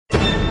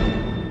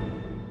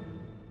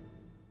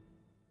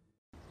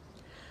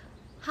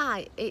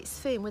Hi, it's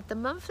Foon with the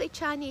monthly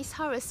Chinese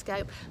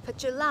horoscope for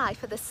July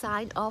for the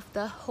sign of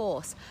the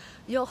horse.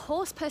 Your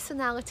horse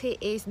personality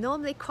is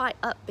normally quite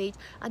upbeat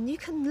and you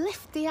can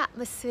lift the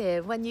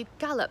atmosphere when you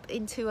gallop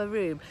into a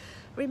room.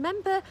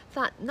 Remember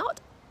that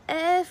not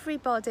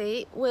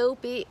everybody will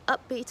be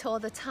upbeat all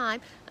the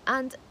time,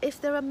 and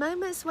if there are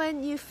moments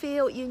when you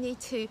feel you need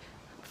to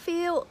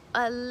feel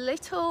a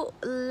little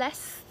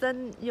less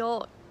than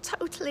your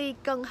totally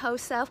gung-ho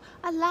self,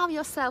 allow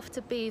yourself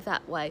to be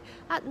that way.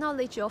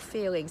 Acknowledge your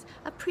feelings,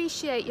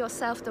 appreciate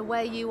yourself the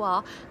way you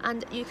are,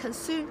 and you can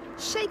soon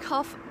shake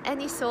off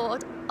any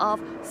sort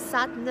of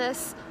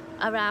sadness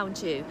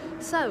around you.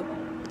 So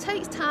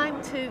take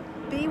time to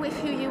be with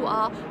who you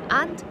are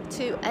and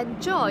to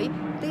enjoy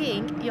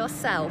being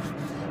yourself.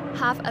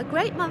 Have a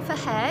great month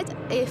ahead.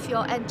 If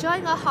you're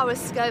enjoying our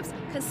horoscopes,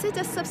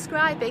 consider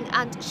subscribing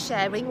and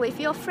sharing with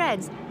your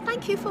friends.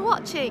 Thank you for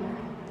watching.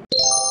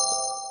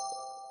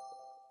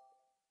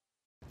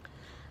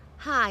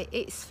 Hi,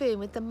 it's Foon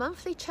with the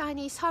monthly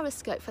Chinese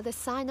horoscope for the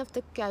sign of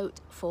the goat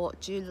for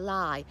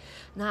July.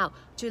 Now,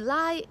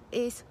 July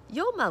is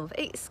your month,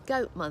 it's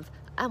goat month,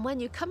 and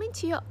when you come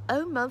into your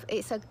own month,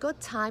 it's a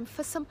good time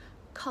for some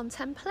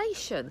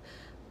contemplation.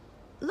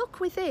 Look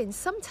within.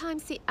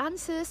 Sometimes the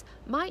answers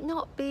might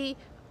not be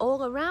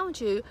all around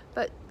you,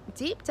 but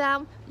deep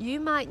down you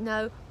might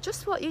know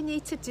just what you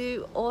need to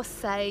do or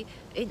say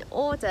in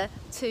order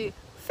to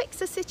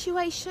fix a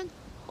situation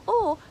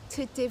or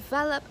to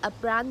develop a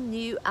brand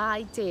new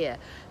idea.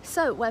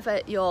 So whether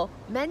you're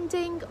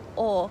mending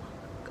or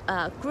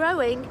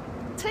growing,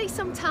 take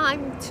some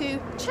time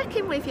to check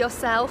in with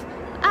yourself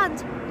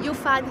and you'll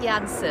find the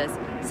answers.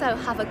 So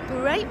have a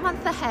great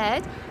month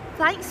ahead.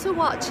 Thanks for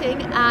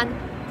watching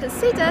and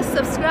consider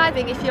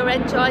subscribing if you're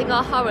enjoying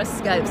our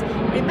horoscopes.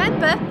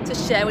 Remember to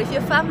share with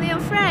your family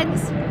and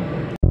friends.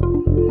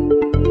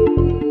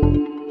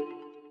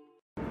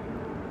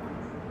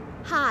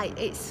 Hi,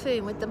 it's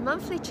Foon with the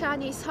monthly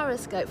Chinese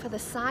horoscope for the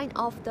sign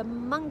of the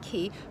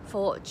monkey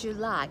for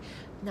July.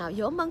 Now,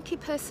 your monkey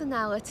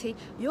personality,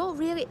 you're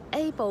really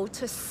able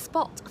to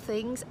spot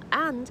things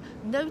and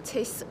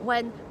notice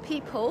when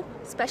people,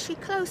 especially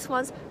close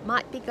ones,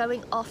 might be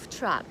going off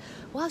track.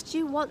 Whilst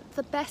you want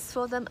the best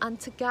for them and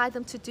to guide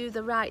them to do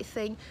the right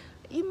thing,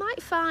 you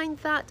might find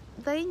that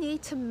they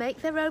need to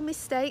make their own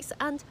mistakes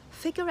and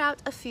figure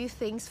out a few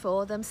things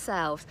for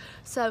themselves.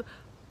 So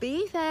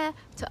be there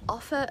to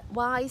offer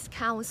wise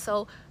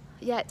counsel,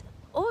 yet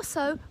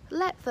also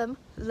let them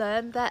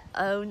learn their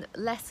own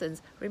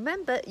lessons.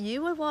 Remember,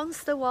 you were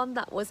once the one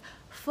that was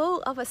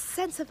full of a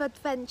sense of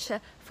adventure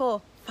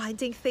for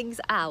finding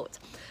things out.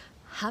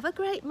 Have a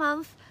great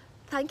month.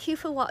 Thank you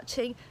for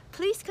watching.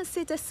 Please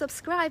consider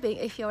subscribing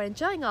if you're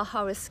enjoying our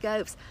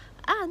horoscopes,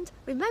 and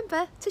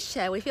remember to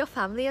share with your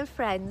family and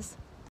friends.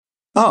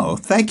 Oh,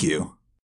 thank you.